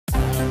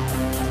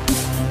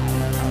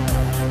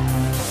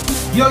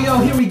Yo,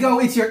 here we go.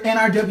 It's your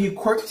NRW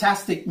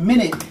Quirktastic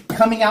Minute.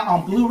 Coming out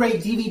on Blu-ray,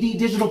 DVD,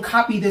 digital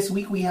copy this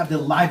week, we have the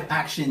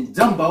live-action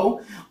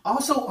Dumbo.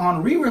 Also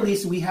on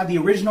re-release, we have the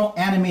original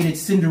animated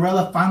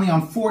Cinderella, finally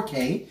on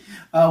 4K.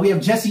 We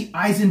have Jesse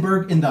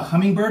Eisenberg in the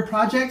Hummingbird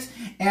project.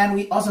 And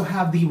we also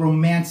have the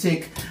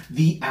romantic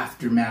The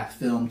Aftermath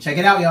film. Check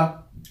it out, y'all.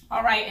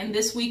 All right, and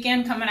this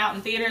weekend coming out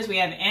in theaters, we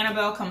have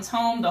Annabelle Comes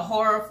Home, the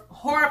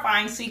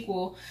horrifying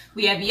sequel.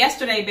 We have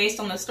Yesterday, based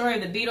on the story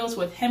of the Beatles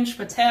with Hemsh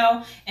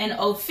Patel, and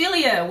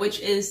Ophelia, which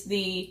is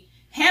the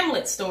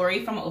Hamlet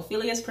story from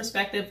Ophelia's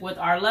perspective with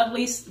our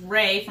lovely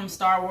Rey from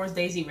Star Wars,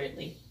 Daisy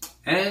Ridley.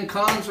 And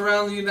cons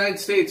around the United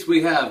States,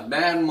 we have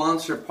Mad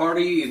Monster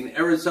Party in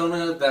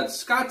Arizona,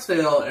 that's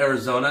Scottsdale,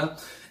 Arizona.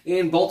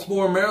 In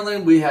Baltimore,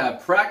 Maryland, we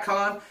have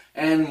PrattCon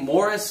and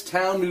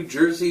Morristown, New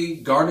Jersey,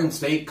 Garden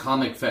State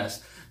Comic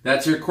Fest.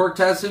 That's your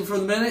Quirktastic for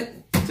the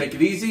minute. Take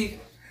it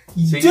easy.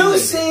 See you later.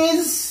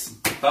 Deuces!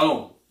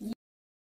 Boom.